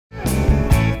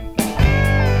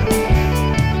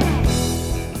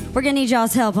We're gonna need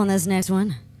y'all's help on this next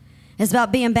one. It's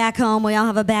about being back home. We all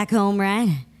have a back home,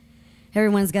 right?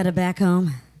 Everyone's got a back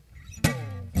home.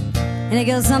 And it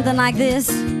goes something like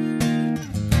this.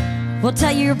 We'll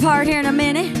tell you your part here in a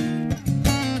minute.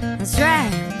 That's right.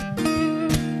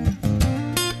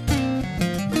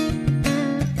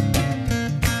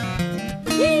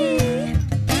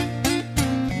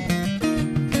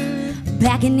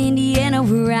 Back in Indiana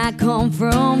where I come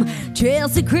from,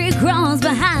 Chelsea Creek runs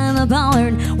behind the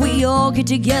barn. We all get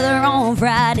together on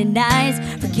Friday nights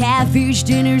for catfish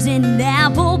dinners and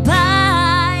apple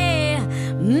pie.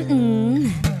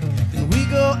 We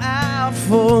go out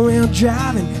four-wheel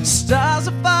driving, stars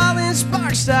are falling,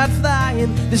 sparks start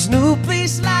flying. There's no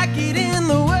place like it in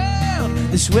the world.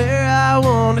 That's where I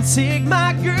want to take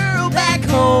my girl back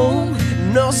home.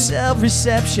 No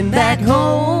self-reception back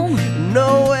home,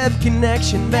 no web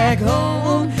connection back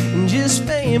home, just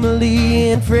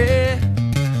family and friends.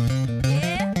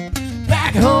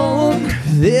 Back home,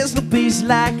 there's no place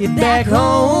like it back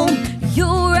home.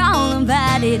 You're all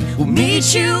invited. We'll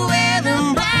meet you where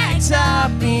the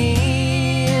blacktop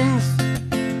ends.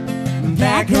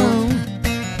 Back home.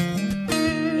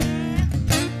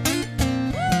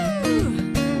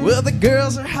 Well, the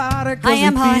girls are hotter cause they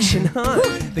fish and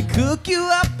hunt. They cook you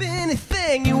up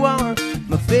anything you want.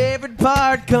 My favorite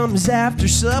part comes after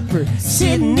supper,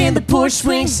 sitting in the porch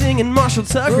swing singing Marshall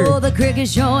Tucker. Oh, the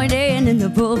crickets join in and the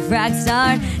bullfrogs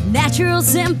start. Natural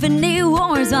symphony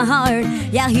warms my heart.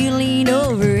 Yeah, he'll lean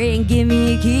over and give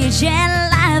me a kiss.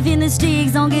 And life in the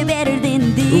sticks don't get better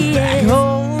than this. Back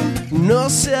home, no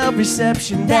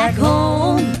self-reception back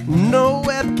home, no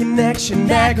web connection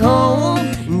back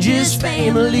home, just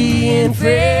family and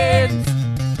friends.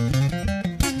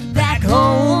 Back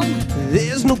home,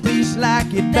 there's no place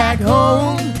like it back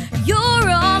home. You're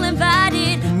all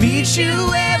invited. Meet you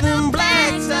where the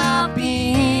blacktop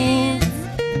ends.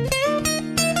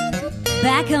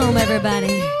 Back home,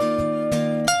 everybody.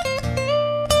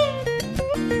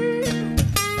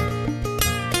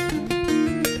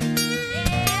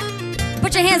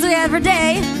 Put your hands together every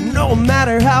day. No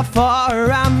matter how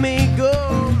far I may go,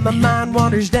 my mind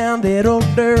wanders down that old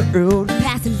dirt road.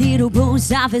 Past a little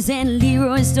post office and a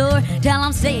Leroy store, till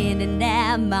I'm standing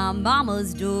at my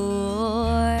mama's door.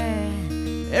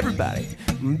 Everybody,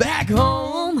 back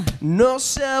home, no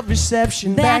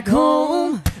self-reception back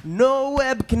home, no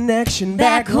web connection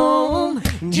back home,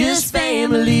 just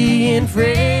family and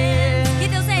friends.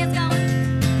 Get those hands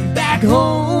going. Back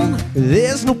home,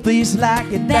 there's no place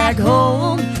like it back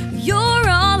home. You're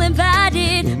all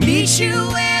invited. Meet you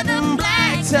where the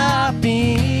blacktop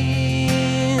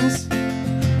ends.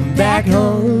 Back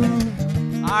home.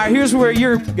 All right, here's where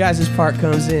your guys' part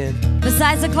comes in.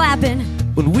 Besides the clapping,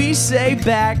 when we say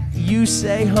back, you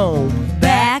say home.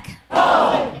 Back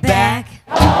home. Back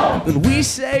home. When we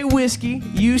say whiskey,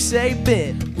 you say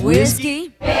bent. Whiskey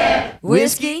Bent.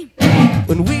 Whiskey.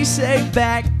 When we say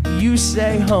back, you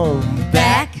say home.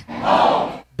 Back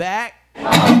home. Back.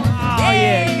 Oh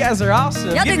yeah, you guys are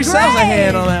awesome. Y'all Give did yourselves great. a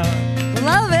hand on that one.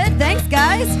 Love it. Thanks,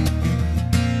 guys.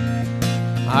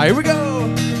 All right, here we go.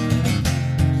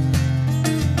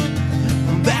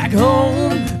 Back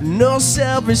home, no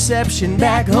self-reception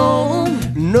back home,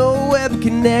 no web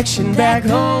connection back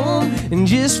home, and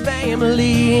just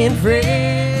family and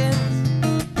friends.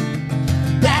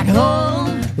 Back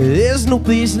home, there's no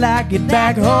place like it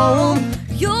back home.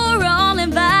 You're all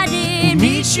invited.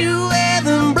 Meet you where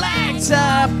the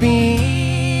blacktop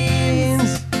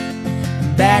ends.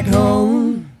 Back home.